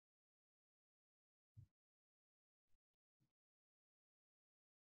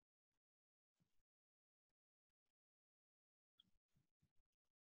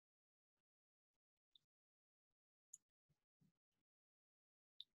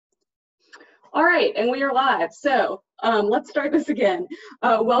All right, and we are live. So let's start this again.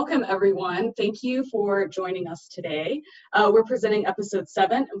 Welcome, everyone. Thank you for joining us today. We're presenting episode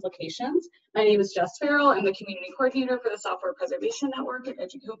 7, Implications. My name is Jess Farrell. I'm the community coordinator for the Software Preservation Network at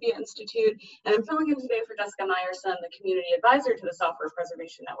Educopia Institute, and I'm filling in today for Jessica Meyerson, the community advisor to the Software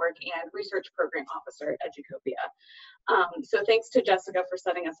Preservation Network and research program officer at Educopia. So thanks to Jessica for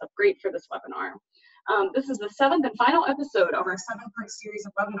setting us up great for this webinar. This is the 7th and final episode of our 7-part series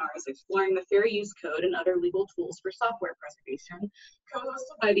of webinars exploring the Fair Use Code and other legal tools for software preservation,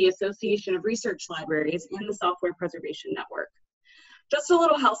 co-hosted by the Association of Research Libraries and the Software Preservation Network. Just a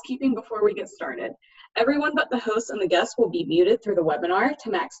little housekeeping before we get started. Everyone but the host and the guests will be muted through the webinar to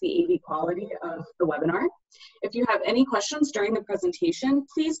max the AV quality of the webinar. If you have any questions during the presentation,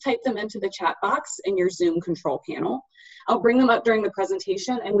 please type them into the chat box in your Zoom control panel. I'll bring them up during the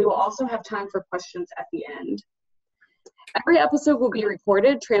presentation, and we will also have time for questions at the end. Every episode will be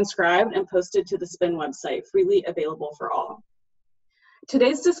recorded, transcribed, and posted to the SPIN website, freely available for all.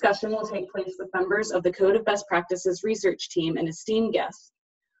 Today's discussion will take place with members of the Code of Best Practices research team and esteemed guests.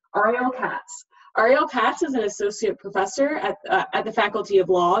 Ariel Katz. Ariel Katz is an associate professor at the Faculty of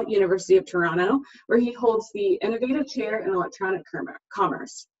Law, University of Toronto, where he holds the Innovative Chair in Electronic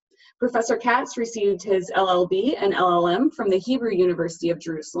Commerce. Professor Katz received his LLB and LLM from the Hebrew University of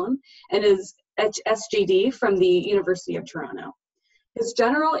Jerusalem and his SJD from the University of Toronto. His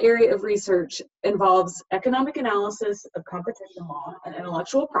general area of research involves economic analysis of competition law and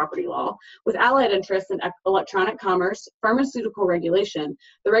intellectual property law, with allied interests in electronic commerce, pharmaceutical regulation,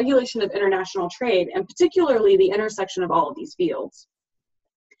 the regulation of international trade, and particularly the intersection of all of these fields.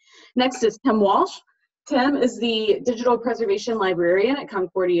 Next is Tim Walsh. Tim is the Digital Preservation Librarian at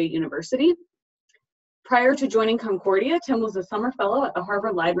Concordia University. Prior to joining Concordia, Tim was a summer fellow at the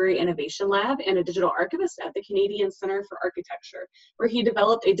Harvard Library Innovation Lab and a digital archivist at the Canadian Centre for Architecture, where he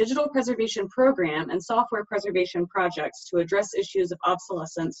developed a digital preservation program and software preservation projects to address issues of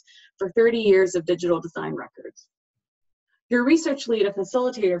obsolescence for 30 years of digital design records. Your research lead and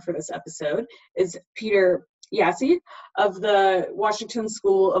facilitator for this episode is Peter Jaszi of the Washington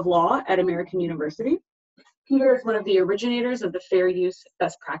School of Law at American University. Peter is one of the originators of the Fair Use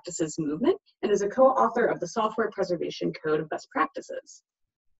Best Practices movement and is a co-author of the Software Preservation Code of Best Practices.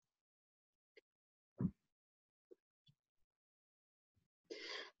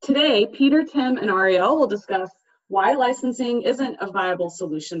 Today, Peter, Tim, and Ariel will discuss why licensing isn't a viable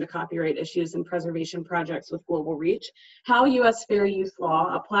solution to copyright issues and preservation projects with global reach, how U.S. fair use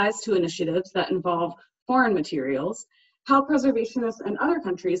law applies to initiatives that involve foreign materials, how preservationists in other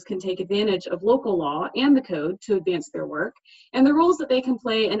countries can take advantage of local law and the code to advance their work, and the roles that they can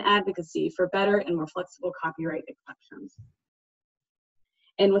play in advocacy for better and more flexible copyright exceptions.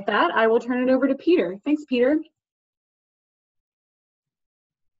 And with that, I will turn it over to Peter. Thanks, Peter.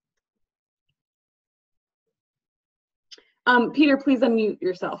 Peter, please unmute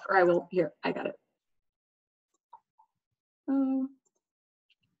yourself, or I will. Here, I got it.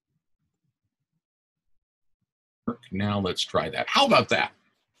 Now let's try that. How about that?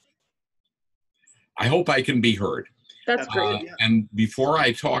 I hope I can be heard. That's great. And before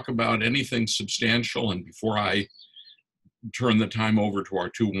I talk about anything substantial and before I turn the time over to our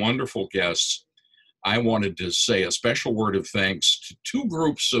two wonderful guests, I wanted to say a special word of thanks to two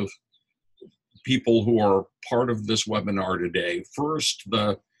groups of people who are part of this webinar today. First,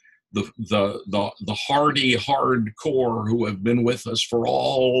 the hardy hardcore who have been with us for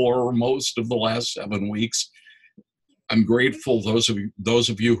all or most of the last 7 weeks. I'm grateful those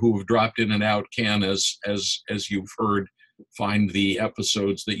of you who have dropped in and out can, as you've heard, find the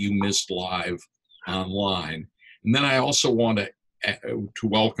episodes that you missed live online. And then I also want to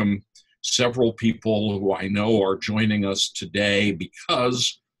welcome several people who I know are joining us today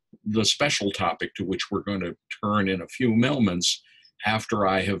because the special topic to which we're going to turn in a few moments after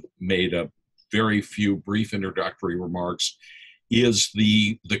I have made a very few brief introductory remarks is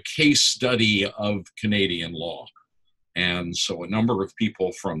the case study of Canadian law. And so a number of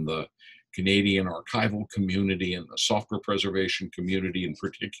people from the Canadian archival community and the software preservation community in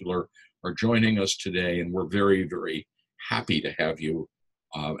particular are joining us today, and we're very, very happy to have you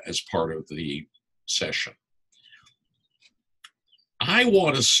as part of the session. I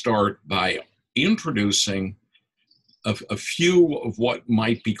want to start by introducing a few of what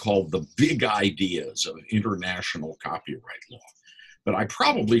might be called the big ideas of international copyright law. But I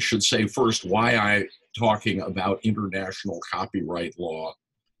probably should say first why I'm talking about international copyright law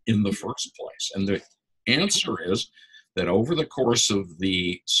in the first place. And the answer is that over the course of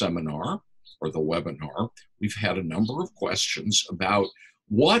the seminar or the webinar, we've had a number of questions about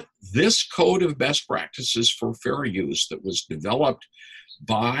what this code of best practices for fair use that was developed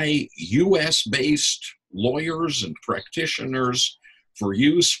by US-based lawyers and practitioners for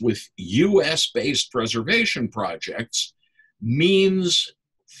use with US-based preservation projects means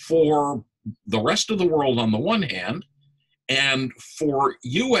for the rest of the world on the one hand, and for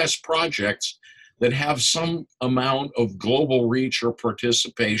US projects that have some amount of global reach or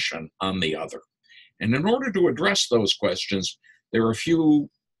participation on the other. And in order to address those questions, there are a few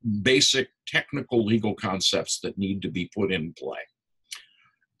basic technical legal concepts that need to be put in play.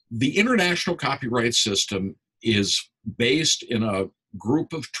 The international copyright system is based in a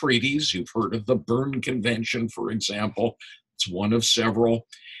group of treaties. You've heard of the Berne Convention, for example. It's one of several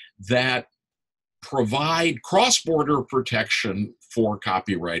that provide cross-border protection for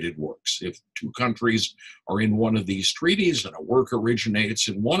copyrighted works. If two countries are in one of these treaties and a work originates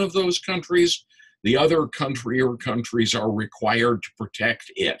in one of those countries, the other country or countries are required to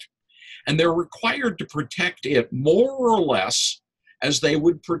protect it. And they're required to protect it more or less as they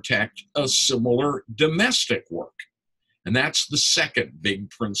would protect a similar domestic work. And that's the second big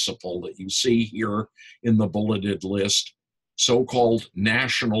principle that you see here in the bulleted list, so-called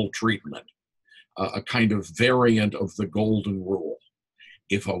national treatment, a kind of variant of the golden rule.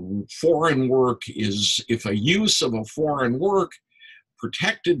 If a use of a foreign work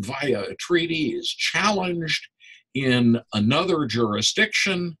protected via a treaty is challenged in another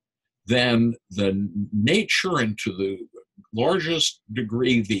jurisdiction, then the nature and to the largest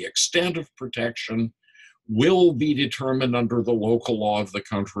degree the extent of protection will be determined under the local law of the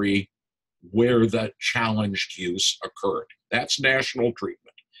country where the challenged use occurred. That's national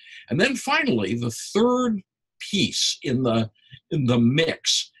treatment. And then finally, the third piece in the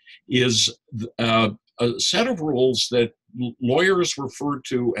mix is a set of rules that lawyers refer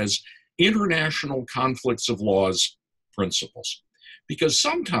to as international conflicts of laws principles. Because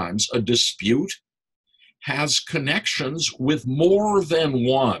sometimes a dispute has connections with more than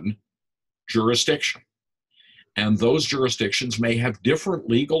one jurisdiction. And those jurisdictions may have different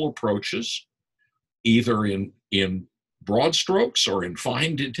legal approaches, either in broad strokes or in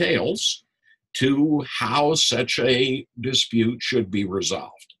fine details, to how such a dispute should be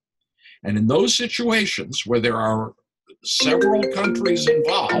resolved. And in those situations where there are several countries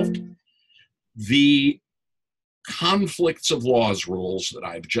involved, the conflicts of laws rules that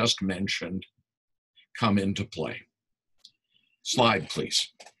I've just mentioned come into play. Slide,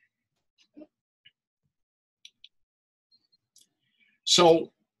 please.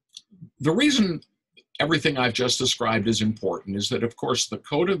 So the reason everything I've just described is important is that, of course, the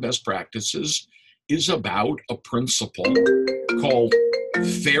Code of Best Practices is about a principle called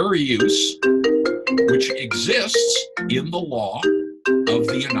fair use, which exists in the law of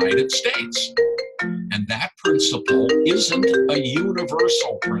the United States. And that principle isn't a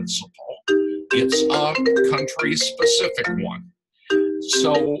universal principle. It's a country-specific one.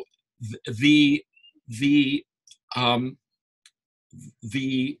 So the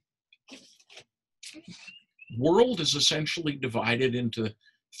world is essentially divided into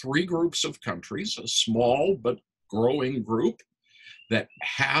three groups of countries, a small but growing group that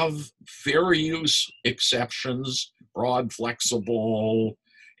have fair use exceptions, broad, flexible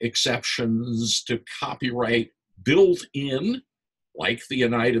exceptions to copyright built in, like the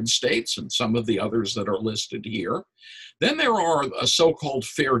United States and some of the others that are listed here. Then there are so-called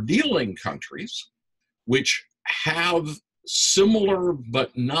fair dealing countries, which have similar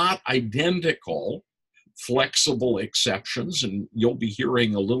but not identical flexible exceptions, and you'll be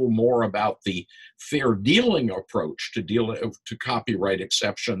hearing a little more about the fair dealing approach to copyright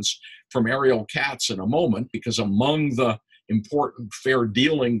exceptions from Ariel Katz in a moment, because among the important fair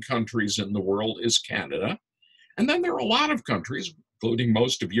dealing countries in the world is Canada. And then there are a lot of countries, including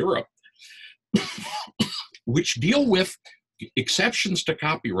most of Europe, which deal with exceptions to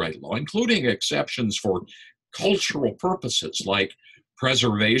copyright law, including exceptions for cultural purposes like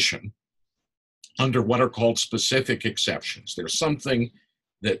preservation, under what are called specific exceptions. There's something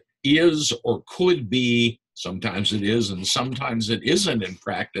that is or could be, sometimes it is and sometimes it isn't in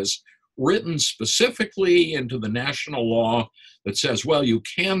practice, written specifically into the national law that says, well, you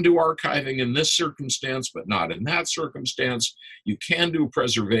can do archiving in this circumstance, but not in that circumstance. You can do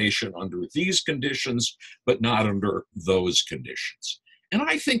preservation under these conditions, but not under those conditions. And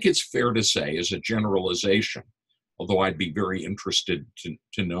I think it's fair to say, as a generalization, although I'd be very interested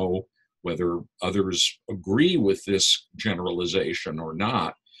to know whether others agree with this generalization or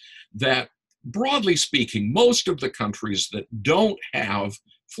not, that broadly speaking, most of the countries that don't have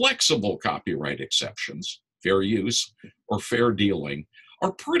flexible copyright exceptions, fair use or fair dealing,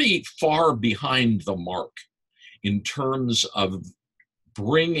 are pretty far behind the mark in terms of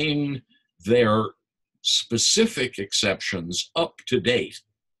bringing their specific exceptions up to date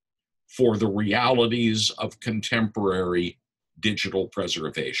for the realities of contemporary digital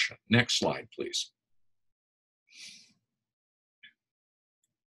preservation. Next slide, please.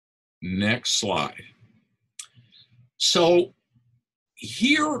 Next slide. So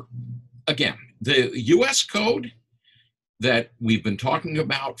here, again, the US code that we've been talking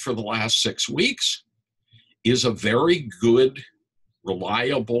about for the last 6 weeks is a very good,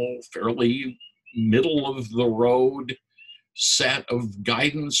 reliable, fairly middle-of-the-road set of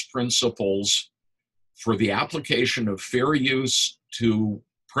guidance principles for the application of fair use to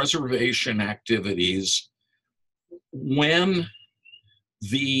preservation activities when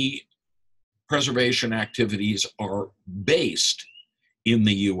the preservation activities are based in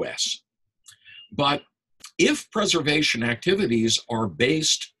the US. But if preservation activities are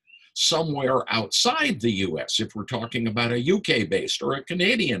based somewhere outside the US, if we're talking about a UK-based or a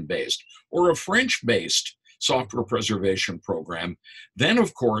Canadian-based or a French-based software preservation program, then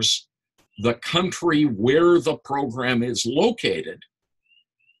of course the country where the program is located,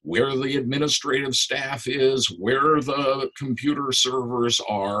 where the administrative staff is, where the computer servers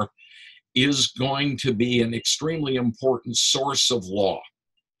are, is going to be an extremely important source of law.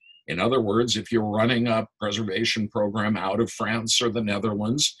 In other words, if you're running a preservation program out of France or the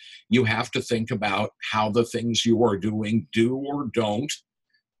Netherlands, you have to think about how the things you are doing do or don't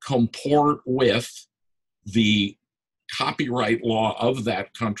comport with the copyright law of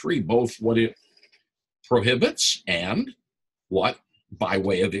that country, both what it prohibits and what, by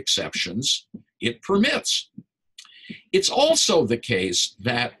way of exceptions, it permits. It's also the case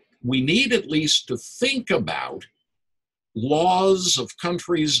that we need at least to think about laws of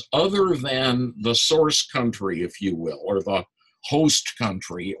countries other than the source country, if you will, or the host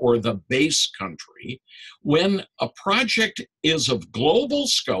country or the base country, when a project is of global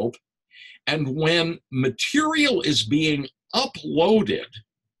scope and when material is being uploaded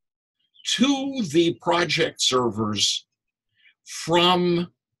to the project servers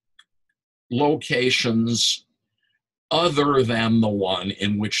from locations other than the one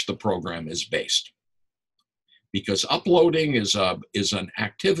in which the program is based. Because uploading is an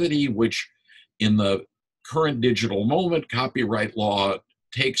activity which, in the current digital moment, copyright law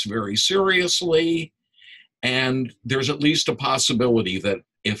takes very seriously, and there's at least a possibility that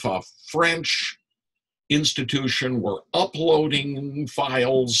if a French institution were uploading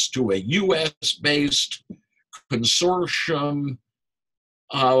files to a US-based consortium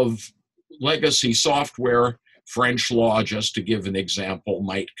of legacy software, French law, just to give an example,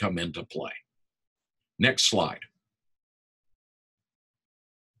 might come into play. Next slide.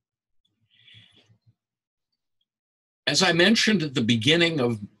 As I mentioned at the beginning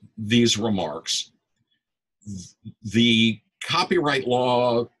of these remarks, the copyright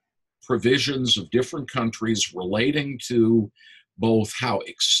law provisions of different countries relating to both how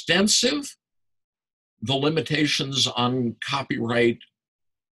extensive the limitations on copyright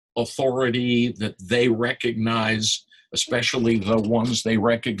authority that they recognize, especially the ones they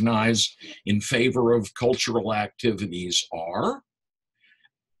recognize in favor of cultural activities, are.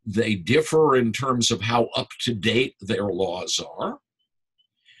 They differ in terms of how up-to-date their laws are.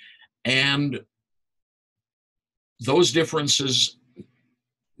 And those differences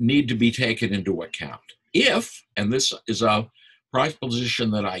need to be taken into account. If, and this is a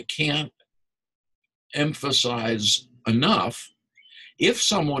proposition that I can't emphasize enough, if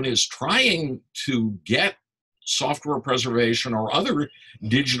someone is trying to get software preservation or other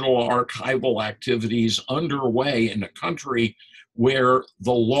digital archival activities underway in a country where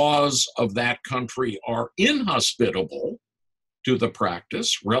the laws of that country are inhospitable to the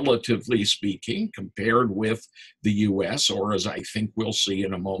practice, relatively speaking, compared with the US, or as I think we'll see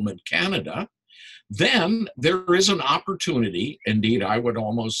in a moment, Canada, then there is an opportunity, indeed I would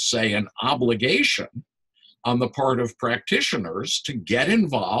almost say an obligation, on the part of practitioners to get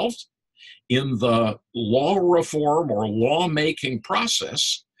involved in the law reform or lawmaking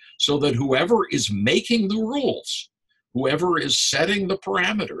process so that whoever is making the rules, whoever is setting the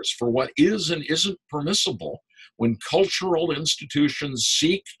parameters for what is and isn't permissible when cultural institutions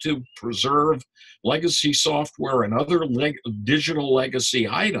seek to preserve legacy software and other digital legacy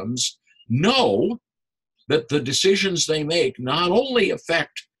items, know that the decisions they make not only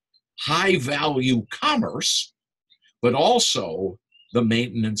affect high-value commerce, but also the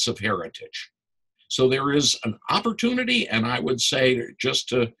maintenance of heritage. So there is an opportunity, and I would say, just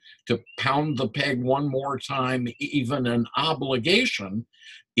to pound the peg one more time, even an obligation,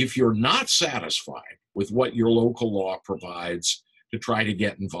 if you're not satisfied with what your local law provides, to try to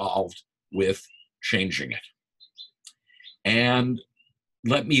get involved with changing it. And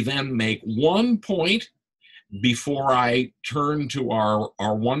let me then make one point before I turn to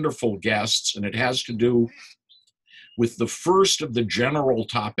our wonderful guests, and it has to do with the first of the general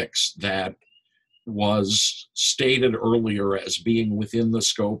topics that was stated earlier as being within the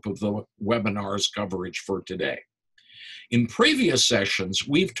scope of the webinar's coverage for today. In previous sessions,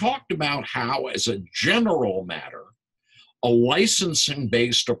 we've talked about how, as a general matter, a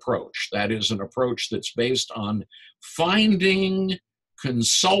licensing-based approach, that is, an approach that's based on finding,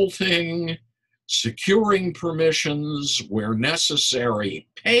 consulting, securing permissions where necessary,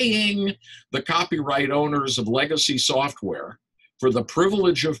 paying the copyright owners of legacy software for the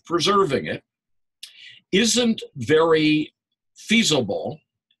privilege of preserving it, isn't very feasible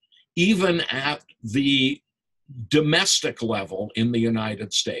even at the domestic level in the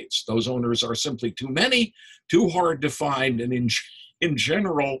United States. Those owners are simply too many, too hard to find, and in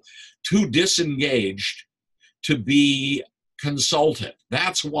general, too disengaged to be consulted.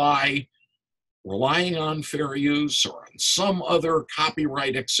 That's why relying on fair use or on some other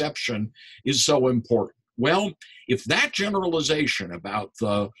copyright exception is so important. Well, if that generalization about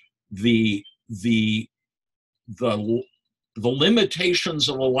the limitations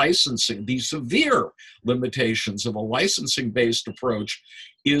of a licensing, the severe limitations of a licensing-based approach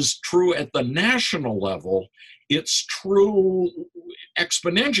is true at the national level, it's true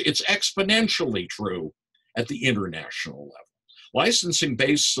exponentially, it's exponentially true at the international level.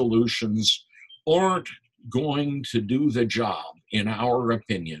 Licensing-based solutions aren't going to do the job, in our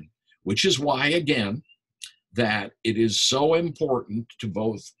opinion, which is why, again, that it is so important to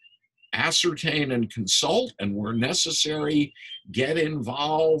both ascertain and consult, and where necessary, get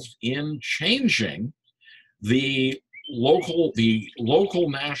involved in changing the local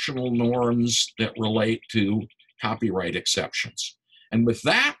national norms that relate to copyright exceptions. And with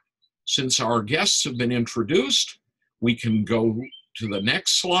that, since our guests have been introduced, we can go to the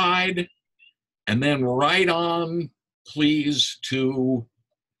next slide, and then right on, please, to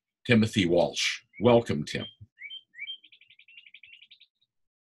Timothy Walsh. Welcome, Tim.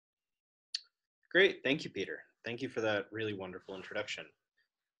 Great, thank you, Peter. Thank you for that really wonderful introduction.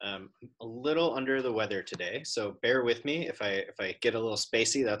 I'm a little under the weather today, so bear with me if I get a little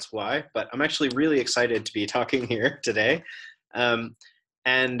spacey, that's why, but I'm actually really excited to be talking here today.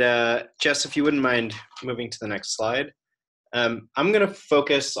 Jess, if you wouldn't mind moving to the next slide. I'm gonna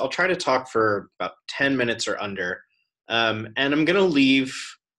focus, I'll try to talk for about 10 minutes or under, and I'm gonna leave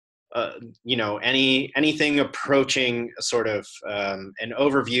anything approaching a sort of an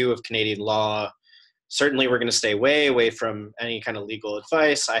overview of Canadian law. Certainly we're going to stay way away from any kind of legal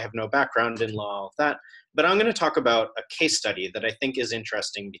advice. I have no background in law, all of that. But I'm going to talk about a case study that I think is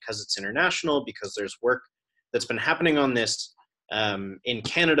interesting because it's international, because there's work that's been happening on this in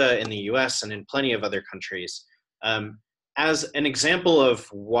Canada, in the US, and in plenty of other countries. As an example of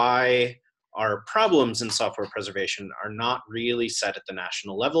why our problems in software preservation are not really set at the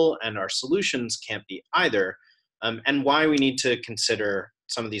national level, and our solutions can't be either, and why we need to consider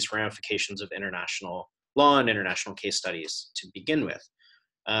some of these ramifications of international law and international case studies to begin with.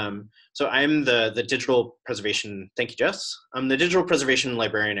 So I'm the digital preservation, thank you, Jess. I'm the digital preservation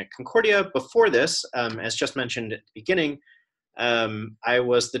librarian at Concordia. Before this, as just mentioned at the beginning, I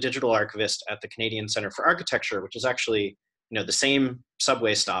was the digital archivist at the Canadian Centre for Architecture, which is actually the same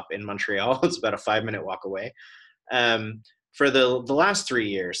subway stop in Montreal. It's about a 5-minute walk away, for the last 3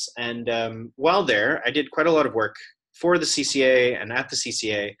 years. And while there, I did quite a lot of work for the CCA and at the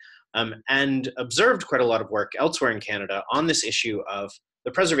CCA, and observed quite a lot of work elsewhere in Canada on this issue of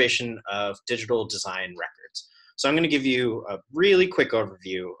the preservation of digital design records. So I'm going to give you a really quick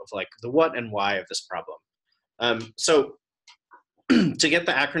overview of like the what and why of this problem. So to get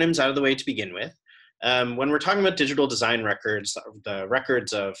the acronyms out of the way to begin with, when we're talking about digital design records, the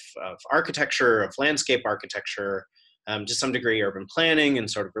records of architecture, of landscape architecture, to some degree urban planning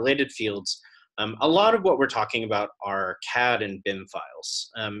and sort of related fields, a lot of what we're talking about are CAD and BIM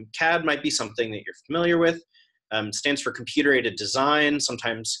files. CAD might be something that you're familiar with. Stands for computer-aided design,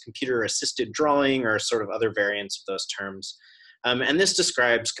 sometimes computer-assisted drawing, or sort of other variants of those terms. And this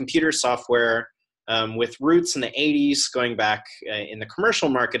describes computer software with roots in the 80s, going back in the commercial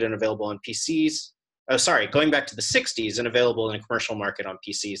market and available on PCs. Going back to the 60s and available in a commercial market on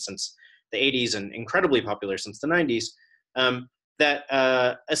PCs since the 80s and incredibly popular since the 90s. That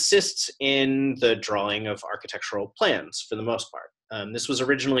assists in the drawing of architectural plans for the most part. This was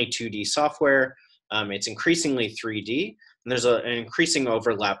originally 2D software. It's increasingly 3D, and there's an increasing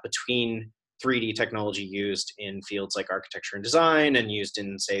overlap between 3D technology used in fields like architecture and design and used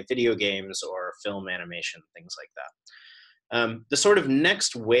in, say, video games or film animation, things like that. The sort of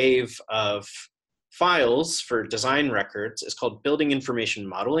next wave of files for design records is called Building Information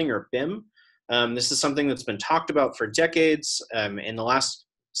Modeling, or BIM. This is something that's been talked about for decades. In the last,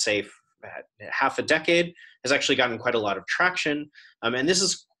 say, half a decade, has actually gotten quite a lot of traction. And this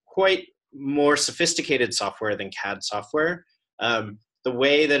is quite more sophisticated software than CAD software. The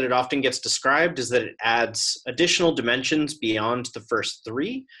way that it often gets described is that it adds additional dimensions beyond the first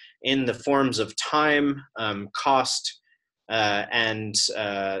three in the forms of time, cost, and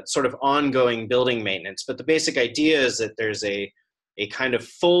sort of ongoing building maintenance. But the basic idea is that there's a kind of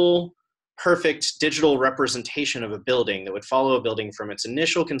full, perfect digital representation of a building that would follow a building from its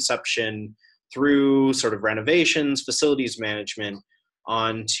initial conception through sort of renovations, facilities management,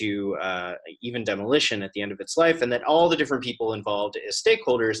 on to even demolition at the end of its life, and that all the different people involved as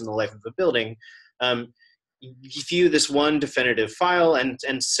stakeholders in the life of a building view this one definitive file and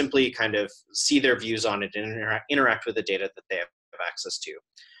simply kind of see their views on it and interact with the data that they have access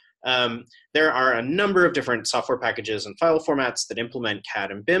to. There are a number of different software packages and file formats that implement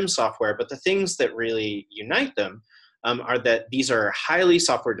CAD and BIM software, but the things that really unite them are that these are highly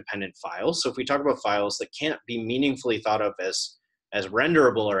software dependent files. So if we talk about files that can't be meaningfully thought of as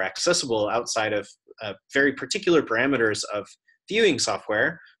renderable or accessible outside of very particular parameters of viewing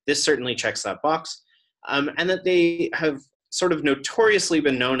software, this certainly checks that box. And that they have sort of notoriously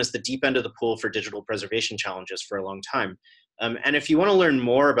been known as the deep end of the pool for digital preservation challenges for a long time. And if you want to learn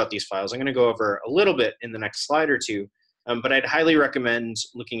more about these files, I'm going to go over a little bit in the next slide or two, but I'd highly recommend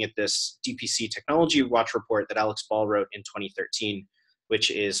looking at this DPC Technology Watch report that Alex Ball wrote in 2013,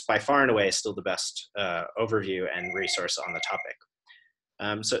 which is by far and away still the best overview and resource on the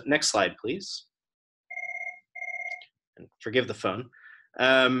topic. So next slide, please. And forgive the phone.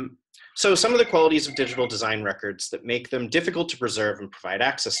 So some of the qualities of digital design records that make them difficult to preserve and provide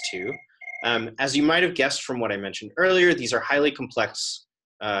access to, as you might have guessed from what I mentioned earlier, these are highly complex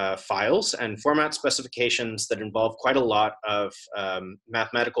files and format specifications that involve quite a lot of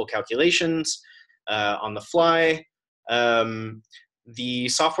mathematical calculations on the fly. The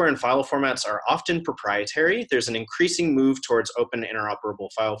software and file formats are often proprietary. There's an increasing move towards open interoperable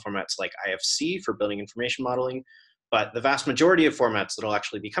file formats like IFC for building information modeling, but the vast majority of formats that will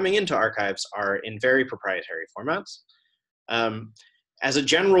actually be coming into archives are in very proprietary formats. As a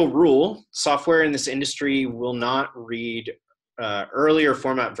general rule, software in this industry will not read earlier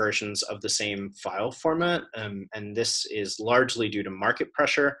format versions of the same file format, and this is largely due to market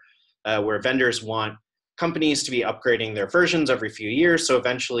pressure, where vendors want companies to be upgrading their versions every few years, so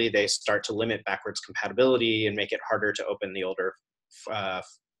eventually they start to limit backwards compatibility and make it harder to open the older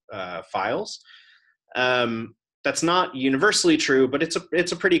files. That's not universally true, but it's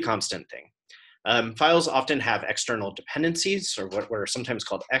a pretty constant thing. Files often have external dependencies, or what are sometimes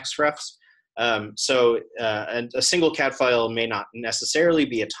called XREFs. So a single CAD file may not necessarily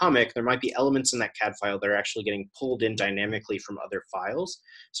be atomic. There might be elements in that CAD file that are actually getting pulled in dynamically from other files.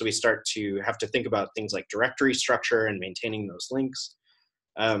 So we start to have to think about things like directory structure and maintaining those links.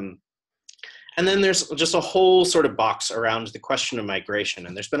 And then there's just a whole sort of box around the question of migration.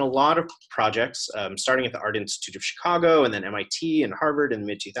 And there's been a lot of projects, starting at the Art Institute of Chicago and then MIT and Harvard in the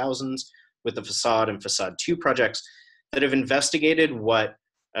mid-2000s with the Facade and Facade 2 projects that have investigated what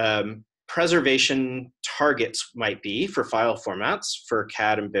preservation targets might be for file formats for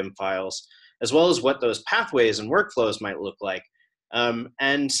CAD and BIM files, as well as what those pathways and workflows might look like.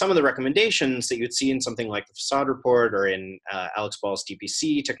 And some of the recommendations that you'd see in something like the Facade report or in Alex Ball's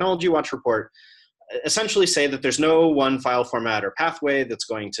DPC Technology Watch report essentially say that there's no one file format or pathway that's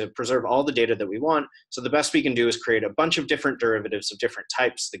going to preserve all the data that we want. So the best we can do is create a bunch of different derivatives of different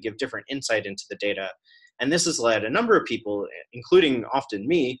types that give different insight into the data. And this has led a number of people, including often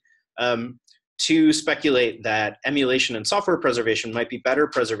me, to speculate that emulation and software preservation might be better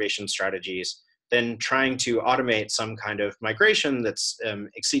preservation strategies than trying to automate some kind of migration that's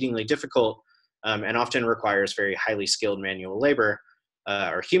exceedingly difficult and often requires very highly skilled manual labor,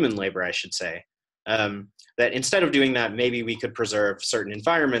 or human labor, I should say. That instead of doing that, maybe we could preserve certain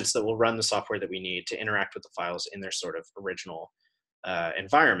environments that will run the software that we need to interact with the files in their sort of original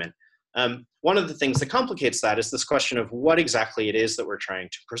environment. One of the things that complicates that is this question of what exactly it is that we're trying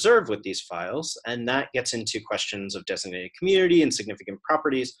to preserve with these files, and that gets into questions of designated community and significant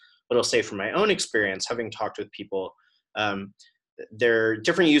properties. But I'll say from my own experience, having talked with people, their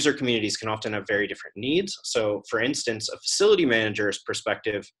different user communities can often have very different needs. So for instance, a facility manager's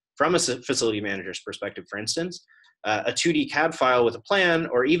perspective, from a facility manager's perspective, for instance, a 2D CAD file with a plan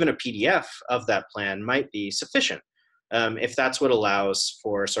or even a PDF of that plan might be sufficient. If that's what allows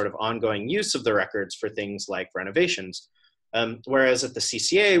for sort of ongoing use of the records for things like renovations. Whereas at the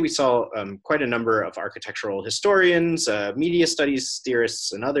CCA, we saw quite a number of architectural historians, media studies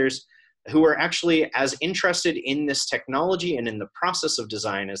theorists, and others who were actually as interested in this technology and in the process of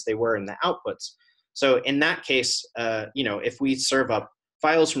design as they were in the outputs. So in that case, you know, if we serve up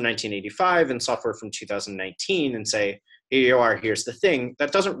files from 1985 and software from 2019 and say, here you are, here's the thing,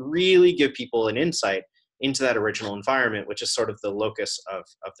 that doesn't really give people an insight into that original environment, which is sort of the locus of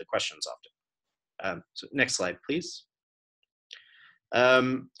the questions often. So next slide, please.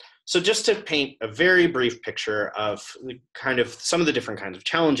 So just to paint a very brief picture of kind of some of the different kinds of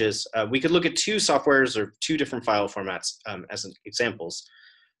challenges, we could look at two softwares or two different file formats as examples.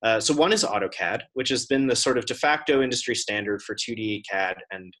 So one is AutoCAD, which has been the sort of de facto industry standard for 2D CAD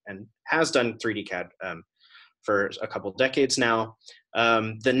and has done 3D CAD for a couple decades now.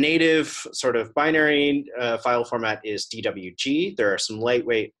 The native sort of binary file format is DWG. There are some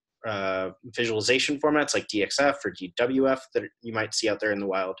lightweight visualization formats like DXF or DWF that you might see out there in the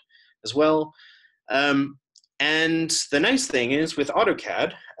wild as well. And the nice thing is with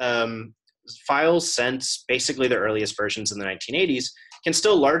AutoCAD, files since basically the earliest versions in the 1980s can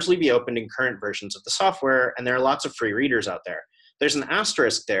still largely be opened in current versions of the software, and there are lots of free readers out there. There's an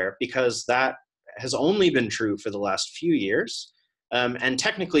asterisk there because that has only been true for the last few years. And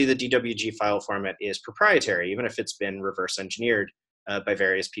technically the DWG file format is proprietary, even if it's been reverse engineered by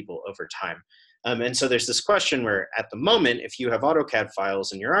various people over time. And so there's this question where at the moment, if you have AutoCAD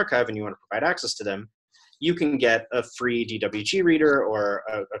files in your archive and you want to provide access to them, you can get a free DWG reader or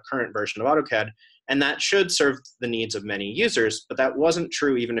a current version of AutoCAD, and that should serve the needs of many users, but that wasn't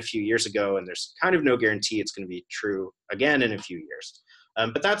true even a few years ago, and there's kind of no guarantee it's going to be true again in a few years.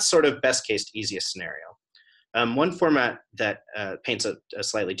 But that's sort of best case, easiest scenario. One format that paints a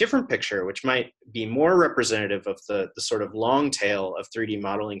slightly different picture, which might be more representative of the sort of long tail of 3D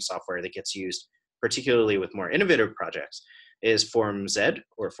modeling software that gets used, particularly with more innovative projects, is Form Z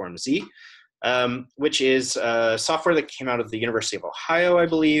or Form Z, which is software that came out of the University of Ohio, I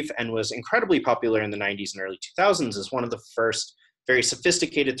believe, and was incredibly popular in the 90s and early 2000s as one of the first very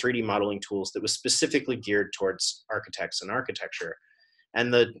sophisticated 3D modeling tools that was specifically geared towards architects and architecture.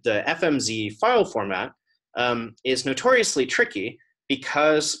 And the FMZ file format is notoriously tricky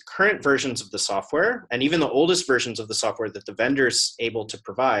because current versions of the software, and even the oldest versions of the software that the vendor's able to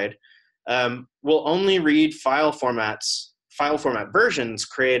provide, will only read file format versions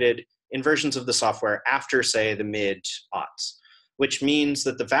created in versions of the software after, say, the mid-aughts, which means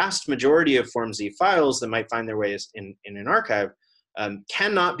that the vast majority of Form Z files that might find their ways in an archive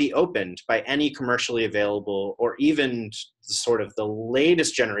cannot be opened by any commercially available or even sort of the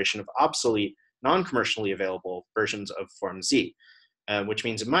latest generation of obsolete, non-commercially available versions of Form Z, which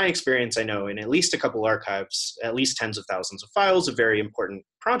means in my experience, I know in at least a couple archives, at least tens of thousands of files of very important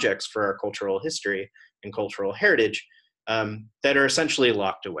projects for our cultural history and cultural heritage that are essentially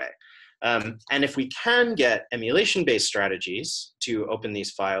locked away. And if we can get emulation-based strategies to open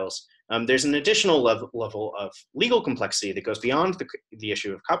these files, there's an additional level of legal complexity that goes beyond the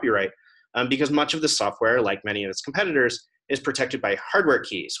issue of copyright, because much of the software, like many of its competitors, is protected by hardware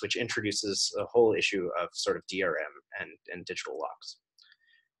keys, which introduces a whole issue of sort of DRM and digital locks.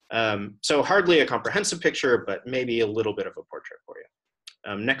 So hardly a comprehensive picture, but maybe a little bit of a portrait for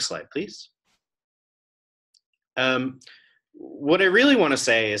you. Next slide, please. What I really want to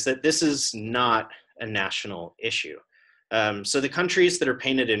say is that this is not a national issue. So the countries that are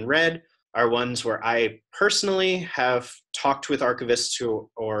painted in red are ones where I personally have talked with archivists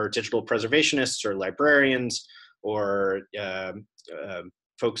or digital preservationists or librarians or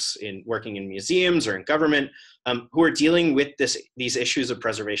folks working in museums or in government who are dealing with these issues of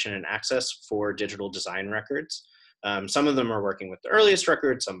preservation and access for digital design records. Some of them are working with the earliest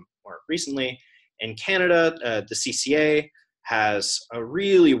records, some more recently. In Canada, the CCA has a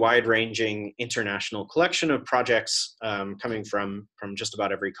really wide-ranging international collection of projects coming from just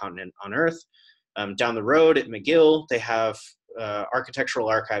about every continent on Earth. Down the road at McGill, they have architectural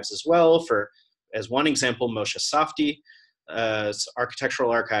archives as well for, as one example, Moshe Safdie's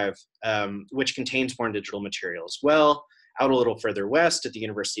architectural archive, which contains more digital material as well. Out a little further west at the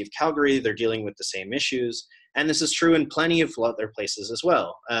University of Calgary, they're dealing with the same issues. And this is true in plenty of other places as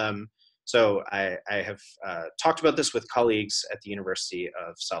well. So I have talked about this with colleagues at the University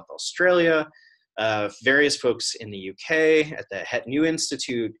of South Australia, various folks in the UK, at the Het Nieuw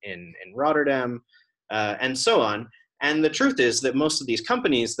Institute in Rotterdam, and so on. And the truth is that most of these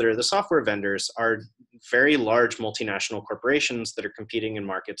companies that are the software vendors are very large multinational corporations that are competing in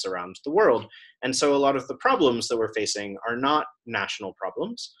markets around the world. And so a lot of the problems that we're facing are not national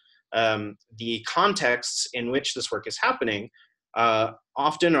problems. The contexts in which this work is happening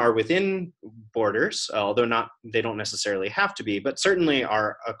often are within borders, although they don't necessarily have to be, but certainly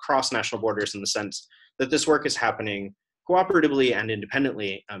are across national borders in the sense that this work is happening cooperatively and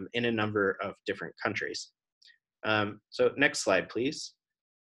independently in a number of different countries. So next slide, please.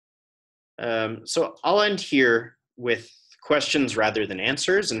 So I'll end here with questions rather than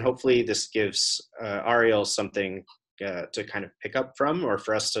answers, and hopefully this gives Ariel something to kind of pick up from, or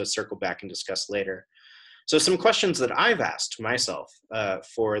for us to circle back and discuss later. So some questions that I've asked myself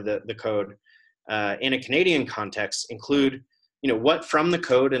for the code in a Canadian context include, what from the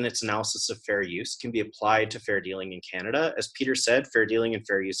code and its analysis of fair use can be applied to fair dealing in Canada? As Peter said, fair dealing and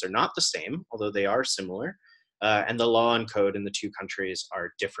fair use are not the same, although they are similar, and the law and code in the two countries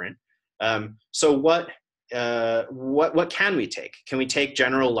are different. So what can we take? Can we take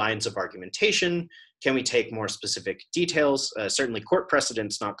general lines of argumentation? Can we take more specific details? Certainly court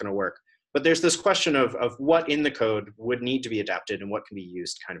precedent's not going to work, but there's this question of what in the code would need to be adapted and what can be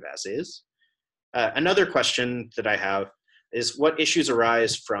used kind of as is. Another question that I have is what issues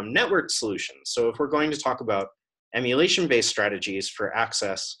arise from network solutions? So if we're going to talk about emulation-based strategies for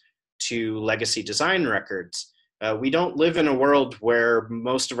access to legacy design records, we don't live in a world where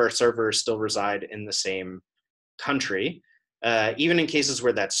most of our servers still reside in the same country. Even in cases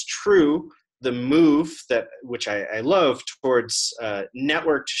where that's true, the move which I love towards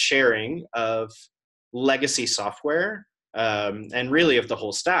networked sharing of legacy software and really of the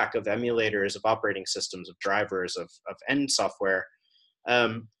whole stack of emulators, of operating systems, of drivers, of end software.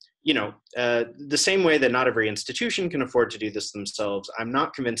 The same way that not every institution can afford to do this themselves, I'm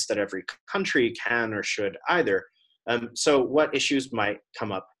not convinced that every country can or should either. So what issues might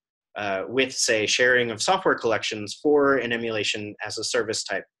come up with, say, sharing of software collections for an emulation as a service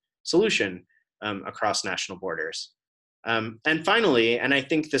type solution across national borders? And finally, and I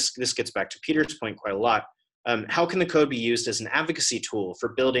think this gets back to Peter's point quite a lot, how can the code be used as an advocacy tool for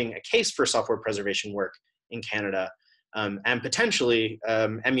building a case for software preservation work in Canada, and potentially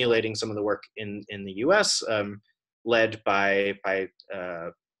emulating some of the work in the US, led by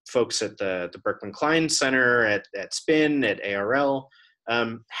folks at the Berkman Klein Center, at SPIN, at ARL?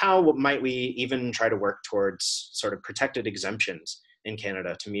 How might we even try to work towards sort of protected exemptions in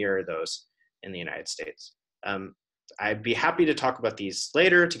Canada to mirror those in the United States? I'd be happy to talk about these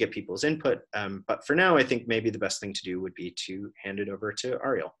later to get people's input, but for now, I think maybe the best thing to do would be to hand it over to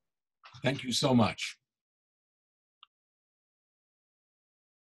Ariel. Thank you so much.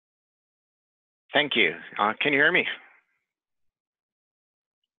 Thank you. Can you hear me?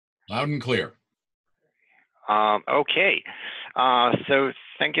 Loud and clear. Okay. So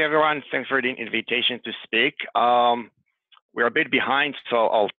thank you, everyone. Thanks for the invitation to speak. We're a bit behind, so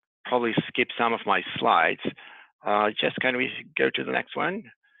I'll probably skip some of my slides. Jess, can we go to the next one?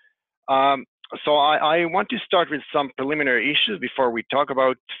 So I want to start with some preliminary issues before we talk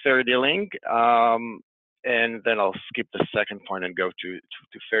about fair dealing, and then I'll skip the second point and go to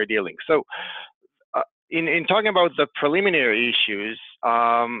fair dealing. So in talking about the preliminary issues,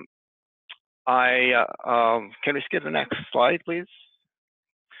 can we skip the next slide, please?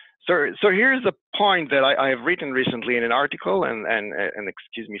 So here's a point that I have written recently in an article, and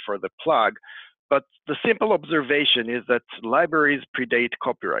excuse me for the plug, but the simple observation is that libraries predate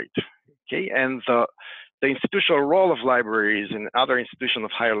copyright, okay? And the institutional role of libraries and other institutions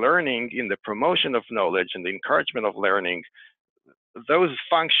of higher learning in the promotion of knowledge and the encouragement of learning, those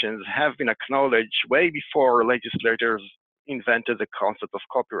functions have been acknowledged way before legislators invented the concept of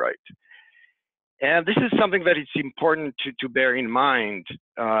copyright. And this is something that it's important to bear in mind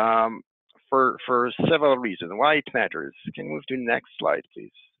for several reasons, why it matters. Can you move to the next slide,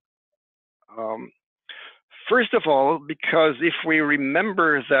 please? First of all, because if we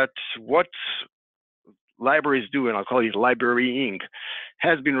remember that what libraries do, and I'll call it librarying,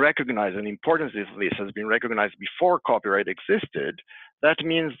 has been recognized, and the importance of this has been recognized before copyright existed, that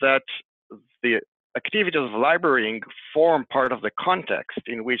means that the activities of librarying form part of the context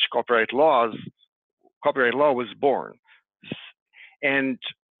in which copyright law was born. And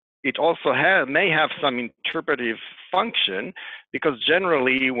it also may have some interpretive function, because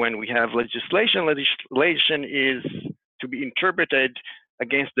generally when we have legislation is to be interpreted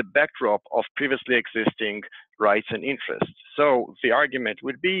against the backdrop of previously existing rights and interests. So the argument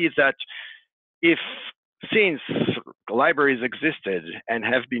would be that since libraries existed and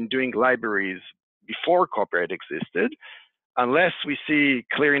have been doing libraries before copyright existed, unless we see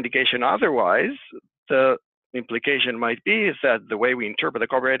clear indication otherwise, the implication might be is that the way we interpret the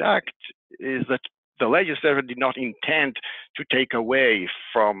Copyright Act is that the legislator did not intend to take away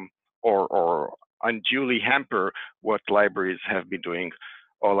from or unduly hamper what libraries have been doing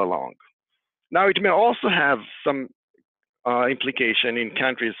all along. Now, it may also have some implication in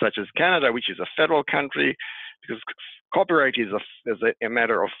countries such as Canada, which is a federal country, because copyright is a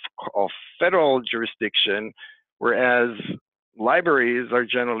matter of federal jurisdiction, whereas libraries are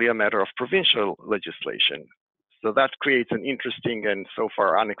generally a matter of provincial legislation. So that creates an interesting and so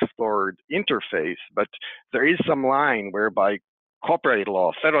far unexplored interface, but there is some line whereby copyright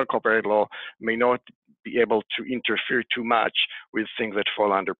law, federal copyright law, may not be able to interfere too much with things that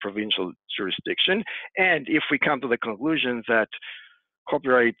fall under provincial jurisdiction. And if we come to the conclusion that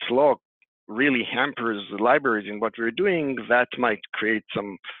copyright law really hampers the libraries in what we're doing, that might create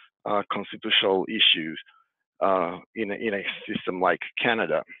some constitutional issues in a system like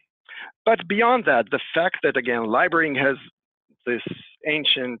Canada. But beyond that, the fact that, again, librarying has this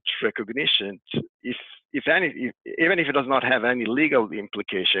ancient recognition, even if it does not have any legal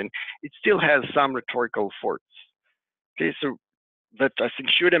implication, it still has some rhetorical force. Okay, so that I think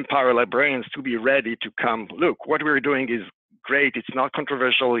should empower librarians to be ready to come, look, what we're doing is great, it's not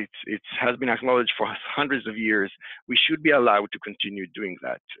controversial, it has been acknowledged for hundreds of years. We should be allowed to continue doing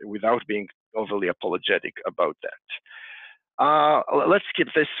that without being overly apologetic about that. Let's skip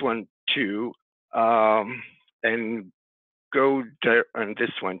this one too, and go on this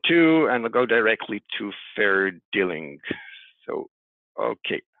one too, and we'll go directly to fair dealing. So,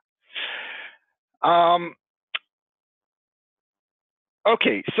 okay.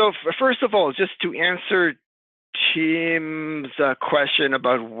 Okay, so first of all, just to answer Tim's question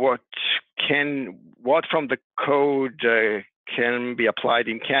about what from the code can be applied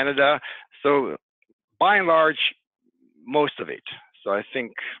in Canada. So by and large, most of it. So I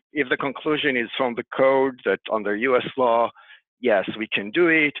think if the conclusion is from the code that under US law, yes, we can do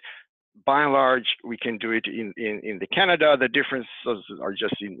it. By and large, we can do it in the Canada. The differences are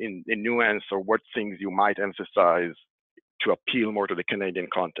just in nuance or what things you might emphasize to appeal more to the Canadian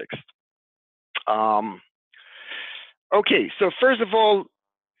context. Okay, so first of all,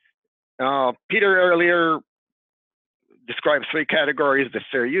 Peter earlier described three categories: the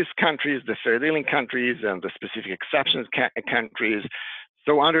fair use countries, the fair dealing countries, and the specific exceptions countries.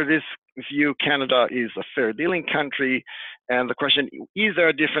 So under this view, Canada is a fair dealing country. And the question, is there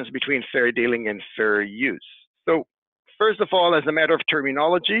a difference between fair dealing and fair use? So first of all, as a matter of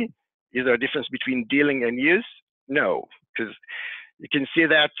terminology, is there a difference between dealing and use? No, because you can see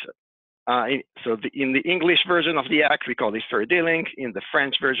that in the English version of the Act, we call it fair dealing. In the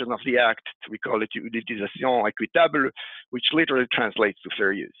French version of the Act, we call it utilisation équitable, which literally translates to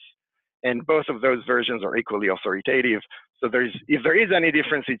fair use. And both of those versions are equally authoritative. So if there is any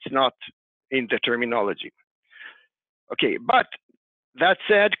difference, it's not in the terminology. Okay, but that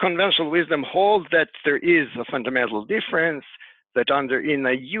said, conventional wisdom holds that there is a fundamental difference, that in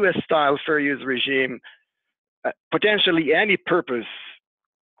a US-style fair use regime, potentially any purpose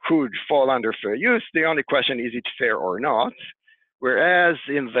could fall under fair use. The only question is it fair or not? Whereas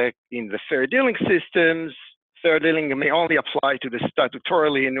in the fair dealing systems, fair dealing may only apply to the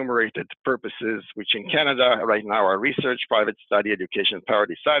statutorily enumerated purposes, which in Canada right now are research, private study, education, power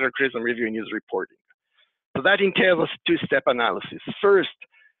decider, criticism, review, and news reporting. So that entails a two-step analysis. First,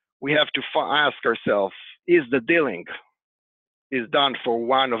 we have to ask ourselves, is the dealing is done for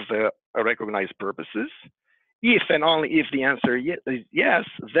one of the recognized purposes? If and only if the answer is yes,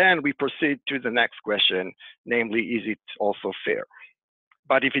 then we proceed to the next question, namely, is it also fair?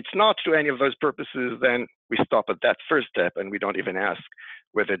 But if it's not to any of those purposes, then we stop at that first step and we don't even ask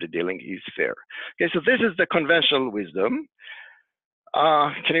whether the dealing is fair. Okay, so this is the conventional wisdom.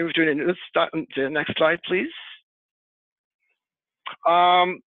 Can you move to the next slide, please?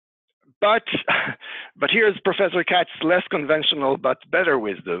 But here's Professor Katz's less conventional but better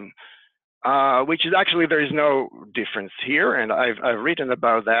wisdom, which is actually there is no difference here, and I've written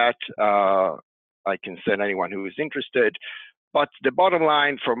about that. I can send anyone who is interested. But the bottom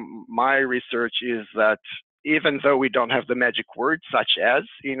line from my research is that even though we don't have the magic words such as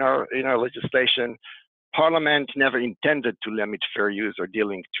in our legislation, Parliament never intended to limit fair use or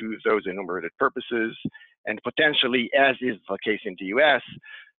dealing to those enumerated purposes, and potentially, as is the case in the US,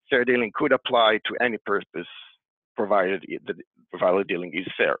 fair dealing could apply to any purpose provided the dealing is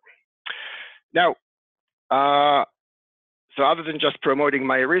fair. Now, so other than just promoting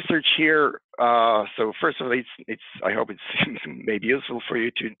my research here, so first of all, I hope it's maybe useful for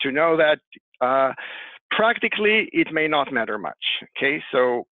you to know that practically it may not matter much. Okay,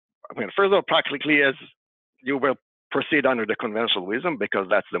 so first of all, practically, as you will proceed under the conventional wisdom because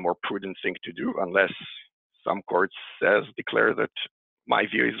that's the more prudent thing to do, unless some courts declare that my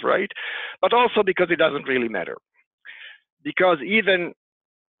view is right, but also because it doesn't really matter. Because even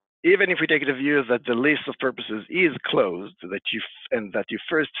if we take the view that the list of purposes is closed, and that you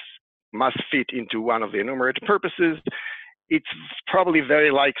first must fit into one of the enumerated purposes, it's probably very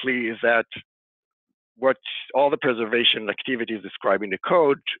likely that what all the preservation activities described in the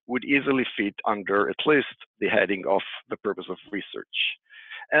code would easily fit under at least the heading of the purpose of research.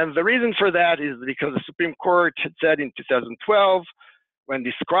 And the reason for that is because the Supreme Court had said in 2012, when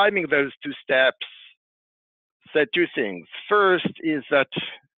describing those two steps, said two things. First is that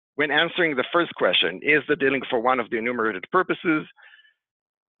when answering the first question, is the dealing for one of the enumerated purposes,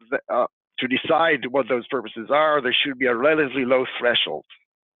 to decide what those purposes are, there should be a relatively low threshold.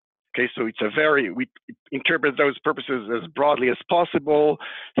 Okay, so we interpret those purposes as broadly as possible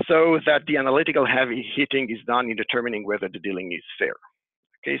so that the analytical heavy hitting is done in determining whether the dealing is fair.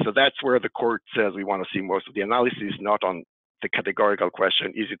 Okay, so that's where the court says we want to see most of the analysis, not on the categorical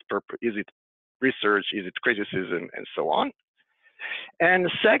question, is it research, is it criticism, and so on. And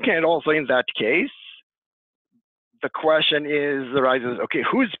second, also in that case, the question arises, okay,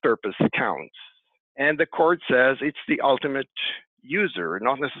 whose purpose counts? And the court says it's the ultimate user,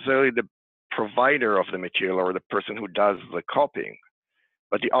 not necessarily the provider of the material or the person who does the copying,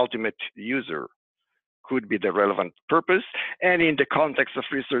 but the ultimate user could be the relevant purpose. And in the context of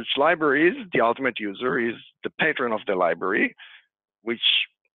research libraries, the ultimate user is the patron of the library, which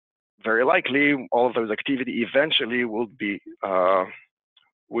very likely all of those activity eventually would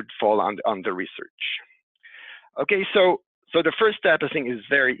fall under research. Okay, so the first step, I think, is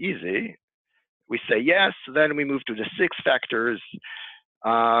very easy. We say yes, then we move to the 6 factors,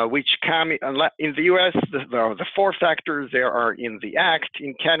 which come in the US, the 4 factors there are in the Act.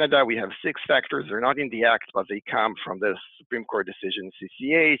 In Canada, we have 6 factors. They're not in the Act, but they come from the Supreme Court decision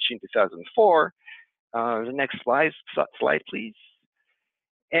CCH in 2004. The next slide, please.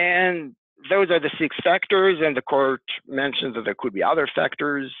 And those are the 6 factors, and the court mentions that there could be other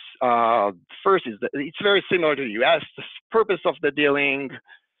factors. First is that it's very similar to the US, the purpose of the dealing,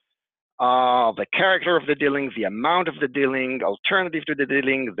 the character of the dealing, the amount of the dealing, alternative to the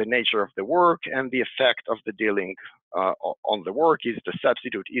dealing, the nature of the work, and the effect of the dealing on the work. Is the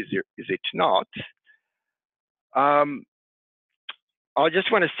substitute easier? Is it not? I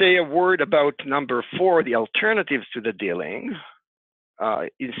just want to say a word about number 4, the alternatives to the dealing.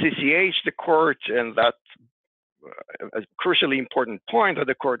 In CCH, the court, and that a crucially important point that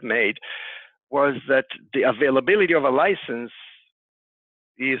the court made was that the availability of a license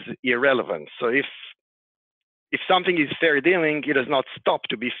is irrelevant. So if something is fair dealing, it does not stop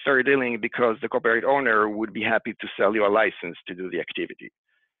to be fair dealing because the copyright owner would be happy to sell you a license to do the activity.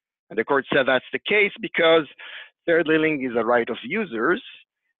 And the court said that's the case because fair dealing is a right of users,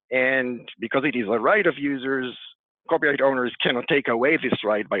 and because it is a right of users, copyright owners cannot take away this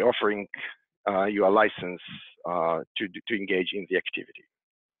right by offering you a license to engage in the activity.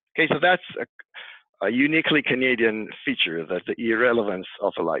 Okay, so that's a uniquely Canadian feature, that's the irrelevance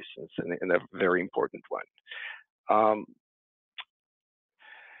of a license, and a very important one.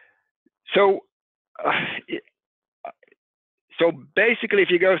 So basically, if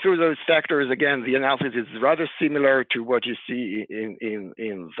you go through those factors, again, the analysis is rather similar to what you see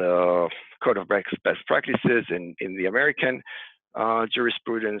in the Code of Best Practices in the American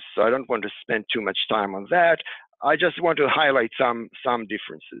jurisprudence. So I don't want to spend too much time on that. I just want to highlight some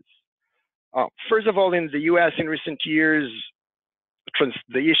differences. First of all, in the US in recent years,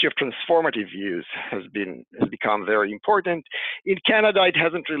 the issue of transformative use has become very important. In Canada, it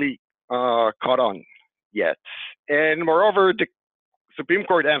hasn't really caught on yet. And moreover, the Supreme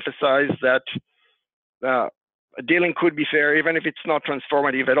Court emphasized that dealing could be fair even if it's not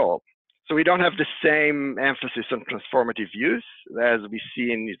transformative at all. So we don't have the same emphasis on transformative use as we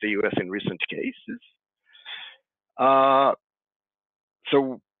see in the US in recent cases.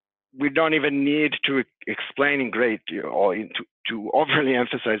 So we don't even need to explain in great or to overly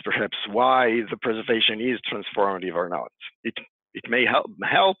emphasize perhaps why the preservation is transformative or not. It may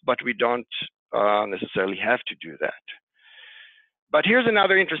help, but we don't necessarily have to do that. But here's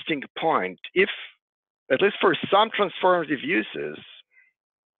another interesting point. If, at least for some transformative uses,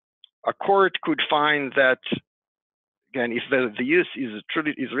 a court could find that, again, if the use is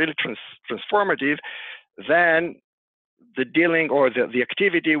really transformative, then the dealing or the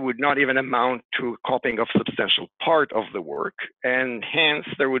activity would not even amount to copying of substantial part of the work, and hence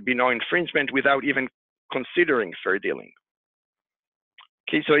there would be no infringement without even considering fair dealing.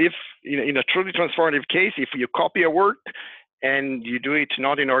 Okay, so if in a truly transformative case, if you copy a work and you do it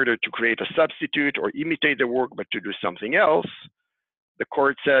not in order to create a substitute or imitate the work, but to do something else, the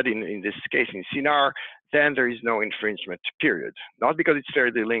court said in this case, in CNR, then there is no infringement, period. Not because it's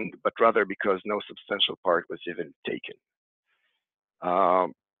fair dealing, but rather because no substantial part was even taken.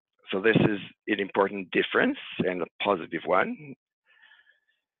 So this is an important difference and a positive one.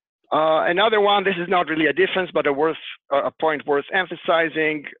 Another one, this is not really a difference, but a point worth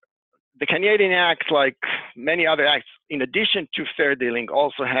emphasizing. the Canadian Act, like many other acts, in addition to fair dealing,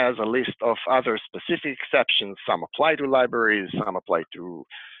 also has a list of other specific exceptions. Some apply to libraries, some apply to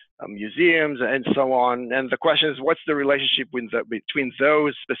museums, and so on. And the question is, what's the relationship between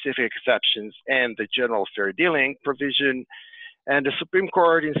those specific exceptions and the general fair dealing provision? And the Supreme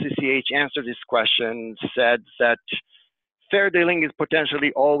Court in CCH answered this question, said that fair dealing is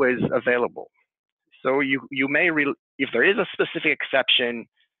potentially always available. So you may, if there is a specific exception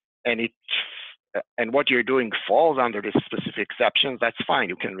and what you're doing falls under this specific exception, that's fine.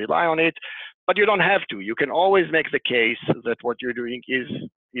 You can rely on it, but you don't have to. You can always make the case that what you're doing is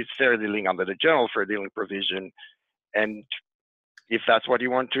fair dealing under the general fair dealing provision. And if that's what you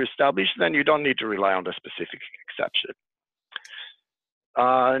want to establish, then you don't need to rely on the specific exception.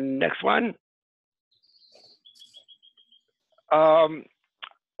 Next one.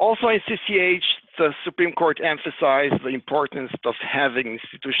 Also in CCH, the Supreme Court emphasized the importance of having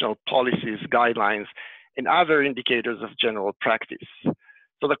institutional policies, guidelines, and other indicators of general practice.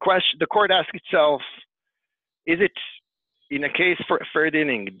 So the court asked itself, is it, in a case for fair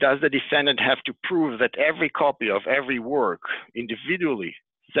dealing, does the defendant have to prove that every copy of every work individually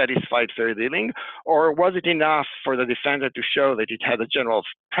satisfied fair dealing, or was it enough for the defendant to show that it had a general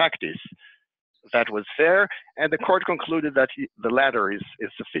practice that was fair? And the court concluded that the latter is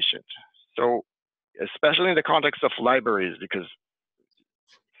sufficient. So especially in the context of libraries, because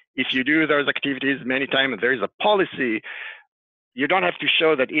if you do those activities many times, there is a policy, you don't have to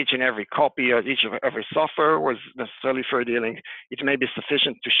show that each and every copy or each of every software was necessarily fair dealing. It may be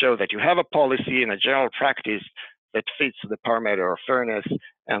sufficient to show that you have a policy and a general practice that fits the parameter of fairness,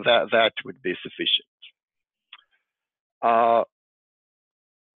 and that would be sufficient.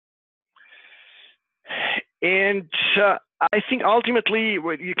 I think ultimately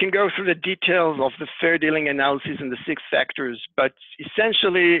you can go through the details of the fair dealing analysis and the 6 factors, but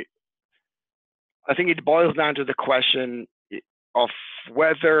essentially, I think it boils down to the question of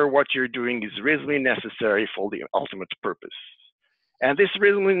whether what you're doing is reasonably necessary for the ultimate purpose. And this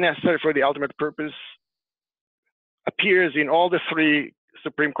reasonably necessary for the ultimate purpose appears in all the 3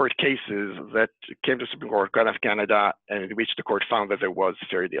 Supreme Court cases that came to Supreme Court of Canada, and in which the court found that there was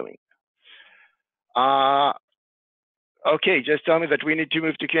fair dealing. Okay, just tell me that we need to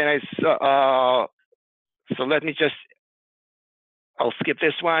move to Q&A. So let me just, I'll skip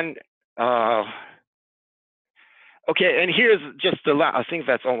this one. Okay, and here's just the last, I think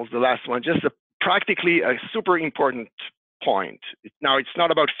that's almost the last one, just practically a super important point. Now, it's not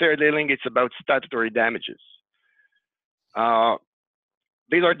about fair dealing, it's about statutory damages.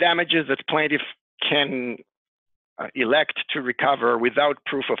 These are damages that plaintiff can elect to recover without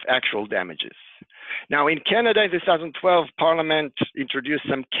proof of actual damages. Now, in Canada, in 2012, Parliament introduced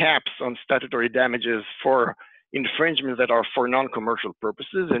some caps on statutory damages for infringements that are for non-commercial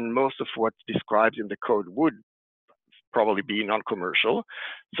purposes, and most of what's described in the code would probably be non-commercial.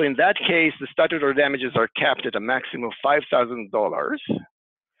 So in that case, the statutory damages are capped at a maximum of $5,000.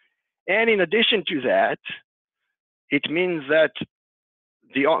 And in addition to that, it means that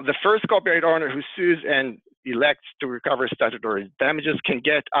the first copyright owner who sues and elects to recover statutory damages can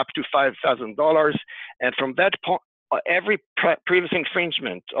get up to $5,000. And from that point, every previous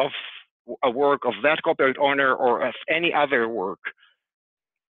infringement of a work of that copyright owner or of any other work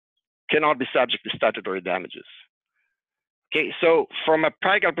cannot be subject to statutory damages. Okay, so from a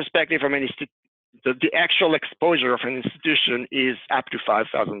practical perspective, from the actual exposure of an institution is up to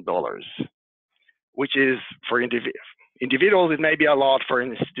 $5,000, which is for individuals, it may be a lot. For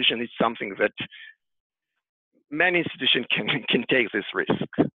an institution, it's something that many institutions can take this risk.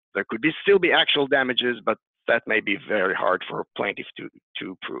 There could still be actual damages, but that may be very hard for a plaintiff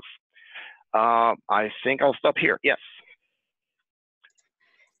to prove. I think I'll stop here. Yes.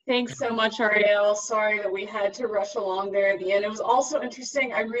 Thanks so much, Ariel. Sorry that we had to rush along there at the end. It was also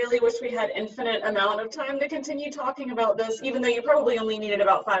interesting. I really wish we had infinite amount of time to continue talking about this, even though you probably only needed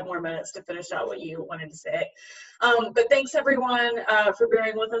about 5 more minutes to finish out what you wanted to say. But thanks everyone for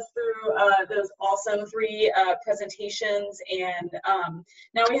bearing with us through those awesome 3 presentations. And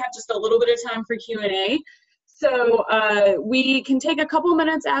now we have just a little bit of time for Q&A. So we can take a couple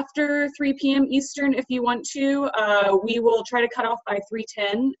minutes after 3 p.m. Eastern if you want to. We will try to cut off by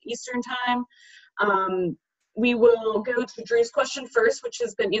 3:10 Eastern time. We will go to Drew's question first, which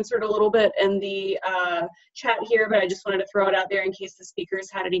has been answered a little bit in the chat here, but I just wanted to throw it out there in case the speakers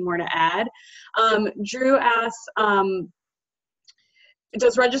had any more to add. Drew asks,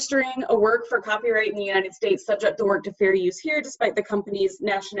 Does registering a work for copyright in the United States subject the work to fair use here, despite the company's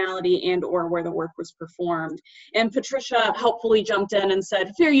nationality and or where the work was performed? And Patricia helpfully jumped in and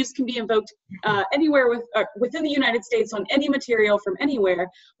said, fair use can be invoked anywhere within the United States on any material from anywhere,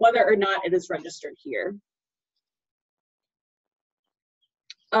 whether or not it is registered here.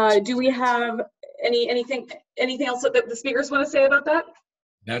 Do we have anything else that the speakers want to say about that?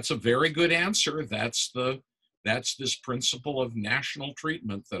 That's a very good answer. That's this principle of national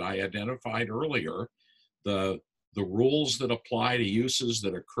treatment that I identified earlier. The rules that apply to uses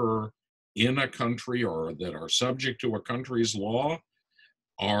that occur in a country or that are subject to a country's law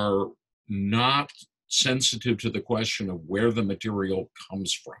are not sensitive to the question of where the material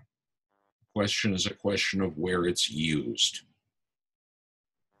comes from. The question is a question of where it's used.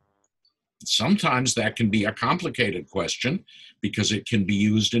 Sometimes that can be a complicated question because it can be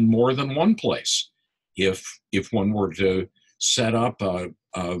used in more than one place. If one were to set up an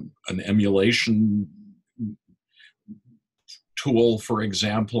emulation tool, for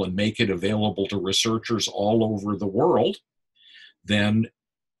example, and make it available to researchers all over the world, then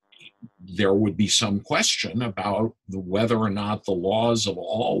there would be some question about whether or not the laws of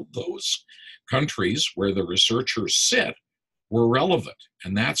all those countries where the researchers sit were relevant.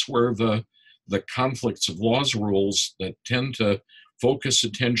 And that's where the conflicts of laws rules that tend to focus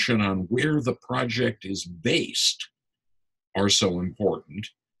attention on where the project is based are so important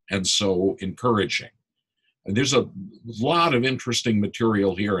and so encouraging. And there's a lot of interesting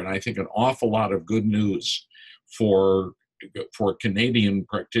material here, and I think an awful lot of good news for Canadian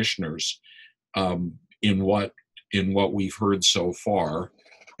practitioners in what we've heard so far.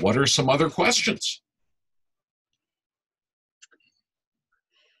 What are some other questions?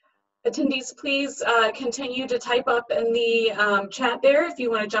 Attendees, please continue to type up in the chat there if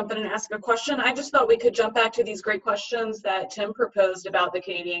you want to jump in and ask a question. I just thought we could jump back to these great questions that Tim proposed about the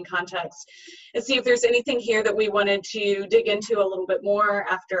Canadian context and see if there's anything here that we wanted to dig into a little bit more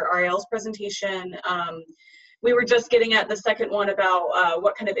after Ariel's presentation. We were just getting at the second one about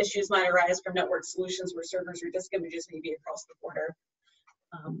what kind of issues might arise from network solutions where servers or disk images may be across the border.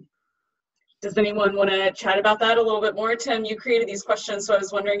 Does anyone want to chat about that a little bit more? Tim, you created these questions, so I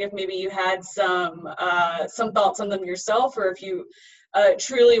was wondering if maybe you had some thoughts on them yourself, or if you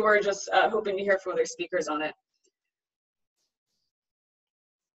truly were just hoping to hear from other speakers on it.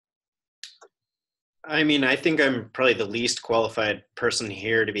 I mean, I think I'm probably the least qualified person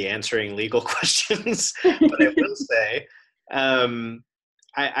here to be answering legal questions, but I will say,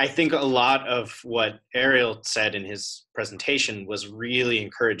 I think a lot of what Ariel said in his presentation was really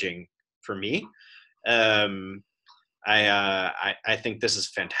encouraging for me. I think this is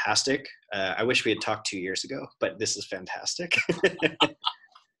fantastic. I wish we had talked 2 years ago, but this is fantastic.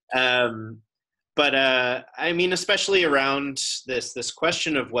 I mean, especially around this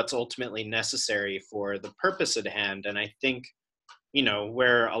question of what's ultimately necessary for the purpose at hand. And I think, you know,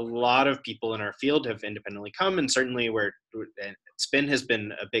 where a lot of people in our field have independently come, and certainly where Spin has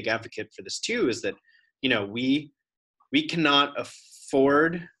been a big advocate for this too, is that, you know, we cannot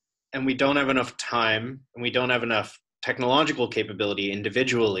afford, and we don't have enough time, and we don't have enough technological capability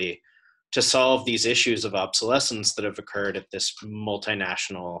individually to solve these issues of obsolescence that have occurred at this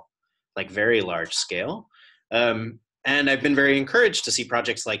multinational, like very large scale. And I've been very encouraged to see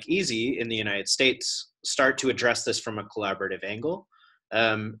projects like EASY in the United States start to address this from a collaborative angle.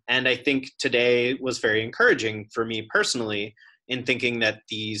 And I think today was very encouraging for me personally in thinking that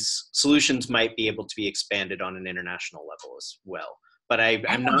these solutions might be able to be expanded on an international level as well. But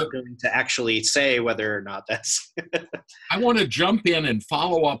I'm not going to actually say whether or not that's... I want to jump in and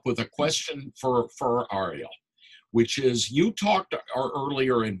follow up with a question for Ariel, which is, you talked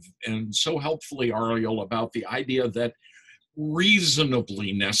earlier and so helpfully, Ariel, about the idea that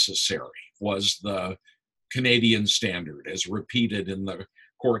reasonably necessary was the Canadian standard as repeated in the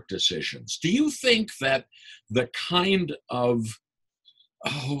court decisions. Do you think that the kind of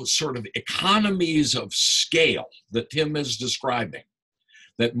sort of economies of scale that Tim is describing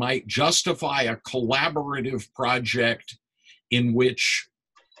that might justify a collaborative project in which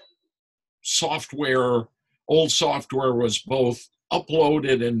old software was both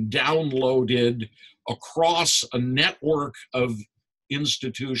uploaded and downloaded across a network of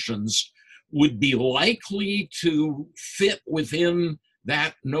institutions would be likely to fit within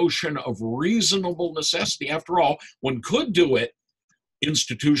that notion of reasonable necessity? After all, one could do it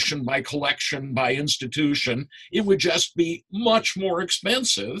institution by collection by institution. It would just be much more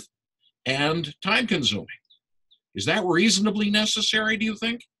expensive and time consuming. Is that reasonably necessary, do you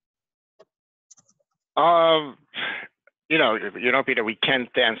think? Peter, we can't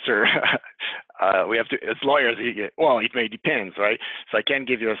answer we have to, as lawyers, well, it may depend, right? So I can't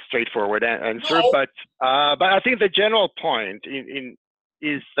give you a straightforward answer, No. but I think the general point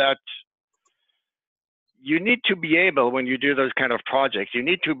is that you need to be able, when you do those kind of projects, you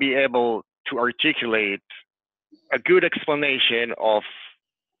need to be able to articulate a good explanation of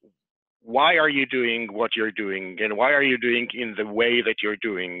why are you doing what you're doing, and why are you doing in the way that you're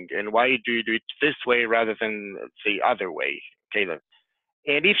doing, and why do you do it this way rather than the other way, okay?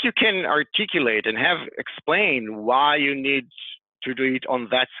 And if you can articulate and have explained why you need to do it on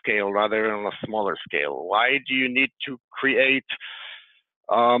that scale rather than on a smaller scale, why do you need to create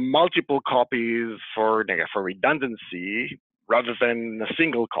multiple copies for redundancy rather than a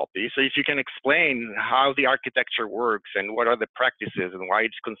single copy. So if you can explain how the architecture works and what are the practices and why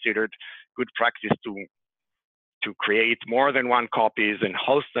it's considered good practice to create more than one copies and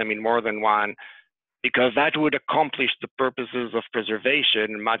host them in more than one, because that would accomplish the purposes of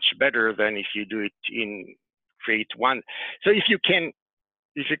preservation much better than if you do it in create one. So if you can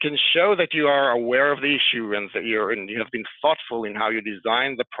show that you are aware of the issue and that you have been thoughtful in how you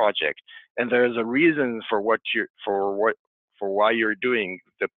design the project, and there is a reason for why you're doing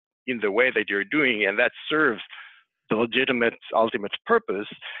in the way that you're doing, and that serves the legitimate ultimate purpose,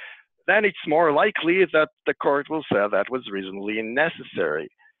 then it's more likely that the court will say that was reasonably necessary.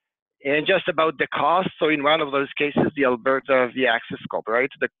 And just about the cost, so in one of those cases, the Alberta V-Access copyright,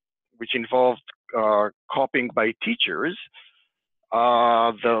 which involved copying by teachers,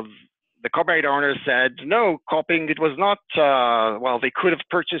 the copyright owner said, no, copying, it was not, well, the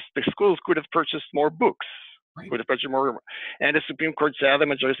schools could have purchased more books, Right. could have purchased more, and the Supreme Court said, the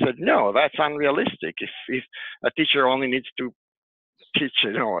majority said, no, that's unrealistic. If a teacher only needs to teach,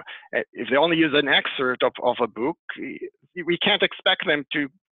 if they only use an excerpt of a book, we can't expect them to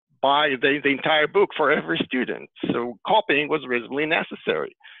buy the entire book for every student. So copying was reasonably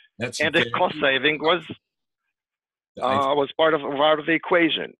necessary. And the cost saving was part of the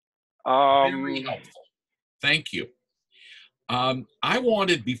equation. Very helpful. Thank you. I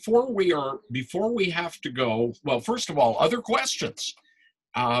wanted, before we have to go, well, first of all, other questions.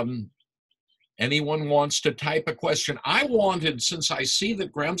 Anyone wants to type a question? I wanted, since I see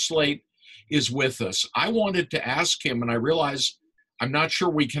that Graham Slate is with us, I wanted to ask him, and I realize I'm not sure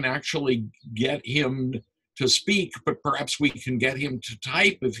we can actually get him to speak, but perhaps we can get him to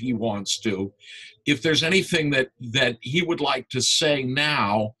type if he wants to. If there's anything that he would like to say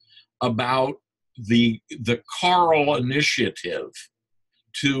now about the Carl initiative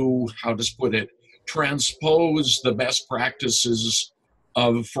to, how to put it, transpose the best practices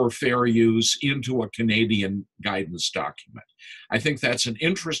for fair use into a Canadian guidance document. I think that's an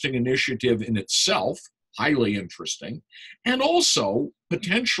interesting initiative in itself, highly interesting, and also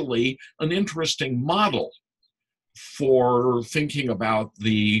potentially an interesting model for thinking about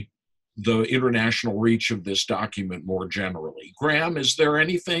the international reach of this document more generally. Graham, is there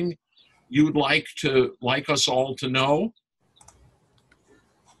anything you'd like us all to know?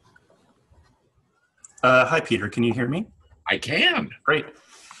 Hi, Peter. Can you hear me? I can. Great.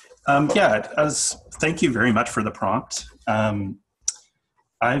 Thank you very much for the prompt.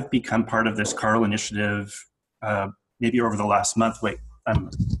 I've become part of this Carl initiative maybe over the last month. Wait, I'm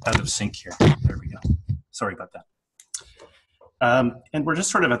out of sync here. There we go. Sorry about that. And we're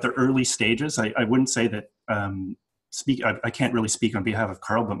just sort of at the early stages. I wouldn't say that I can't really speak on behalf of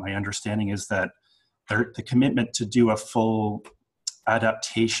Carl, but my understanding is that the commitment to do a full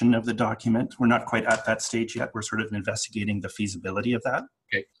adaptation of the document, we're not quite at that stage yet. We're sort of investigating the feasibility of that.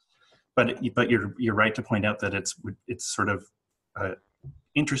 Okay. But you're right to point out that it's sort of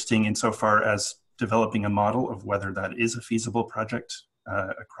interesting insofar as developing a model of whether that is a feasible project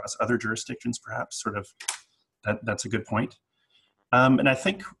across other jurisdictions, perhaps. Sort of that's a good point. And I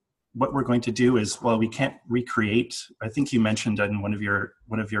think what we're going to do is, while we can't recreate, I think you mentioned in one of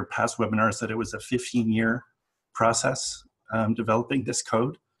your past webinars that it was a 15-year process developing this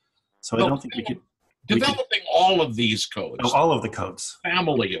code. So I don't think we could. Developing all of these codes. Oh, all of the codes.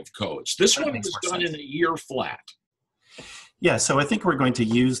 Family of codes. This one was done in a year flat. Yeah, so I think we're going to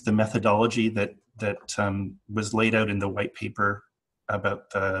use the methodology that was laid out in the white paper about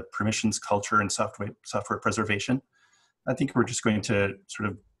the permissions culture and software preservation. I think we're just going to sort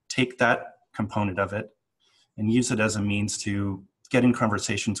of take that component of it and use it as a means to get in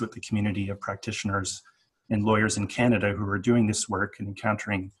conversations with the community of practitioners and lawyers in Canada who are doing this work and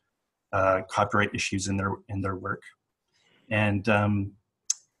encountering copyright issues in their work, and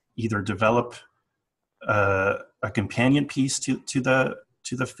either develop a companion piece to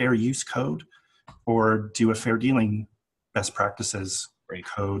the fair use code, or do a fair dealing best practices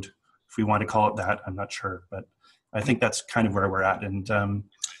code, if we want to call it that. I'm not sure, but I think that's kind of where we're at. And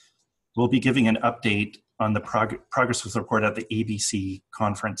we'll be giving an update on the progress report at the ABC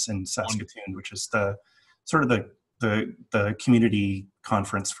conference in Saskatoon, which is the sort of the community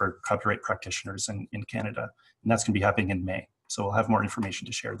conference for copyright practitioners in Canada. And that's going to be happening in May. So we'll have more information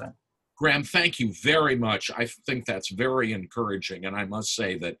to share then. Graham, thank you very much. I think that's very encouraging. And I must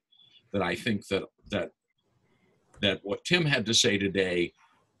say that I think that what Tim had to say today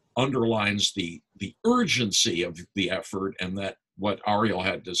underlines the urgency of the effort, and that what Ariel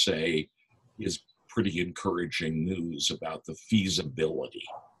had to say is pretty encouraging news about the feasibility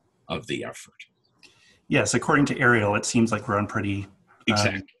of the effort. Yes, according to Ariel, it seems like we're on pretty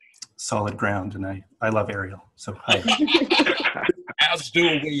exactly solid ground, and I love Ariel. So hi. As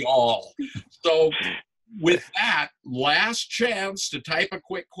do we all. So with that, last chance to type a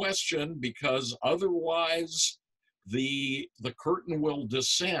quick question, because otherwise the curtain will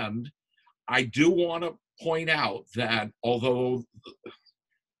descend. I do want to point out that although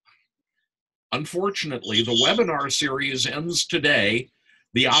unfortunately the webinar series ends today,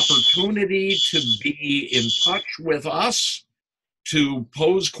 the opportunity to be in touch with us, to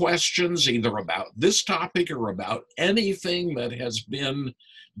pose questions either about this topic or about anything that has been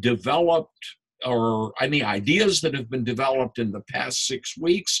developed or any ideas that have been developed in the past 6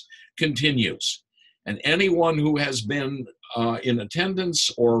 weeks continues. And anyone who has been in attendance,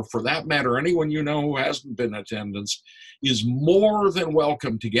 or for that matter, anyone you know who hasn't been in attendance, is more than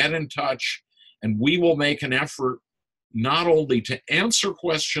welcome to get in touch, and we will make an effort not only to answer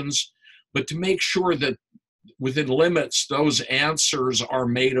questions, but to make sure that within limits, those answers are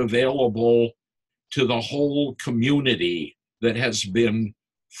made available to the whole community that has been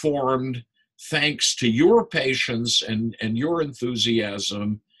formed thanks to your patience and your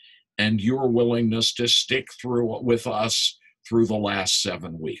enthusiasm and your willingness to stick through with us through the last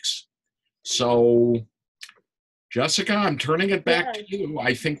 7 weeks. So, Jessica, I'm turning it back to you.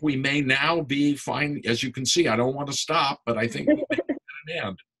 I think we may now be fine. As you can see, I don't want to stop, but I think we may get an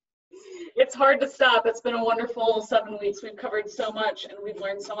end. It's hard to stop. It's been a wonderful 7 weeks. We've covered so much and we've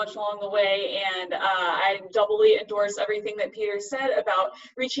learned so much along the way. And I doubly endorse everything that Peter said about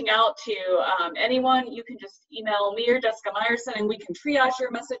reaching out to anyone. You can just email me or Jessica Meyerson and we can triage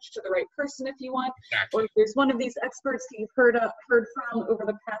your message to the right person if you want. Exactly. Or if there's one of these experts that you've heard from over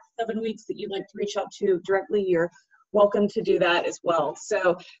the past 7 weeks that you'd like to reach out to directly, you're welcome to do that as well.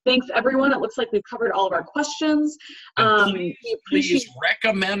 So thanks everyone. It looks like we've covered all of our questions. Please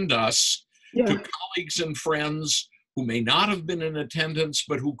recommend us to colleagues and friends who may not have been in attendance,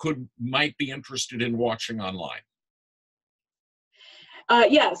 but who might be interested in watching online.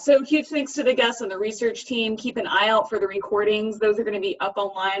 So huge thanks to the guests and the research team. Keep an eye out for the recordings. Those are going to be up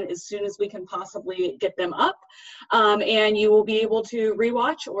online as soon as we can possibly get them up. And you will be able to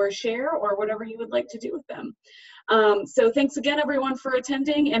rewatch or share or whatever you would like to do with them. So thanks again, everyone, for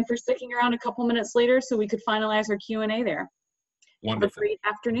attending and for sticking around a couple minutes later so we could finalize our Q&A there. Wonderful. Have a great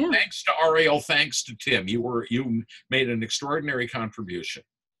afternoon. Thanks to Ariel. Thanks to Tim. You made an extraordinary contribution.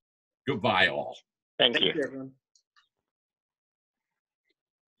 Goodbye, all. Thank you. Everyone.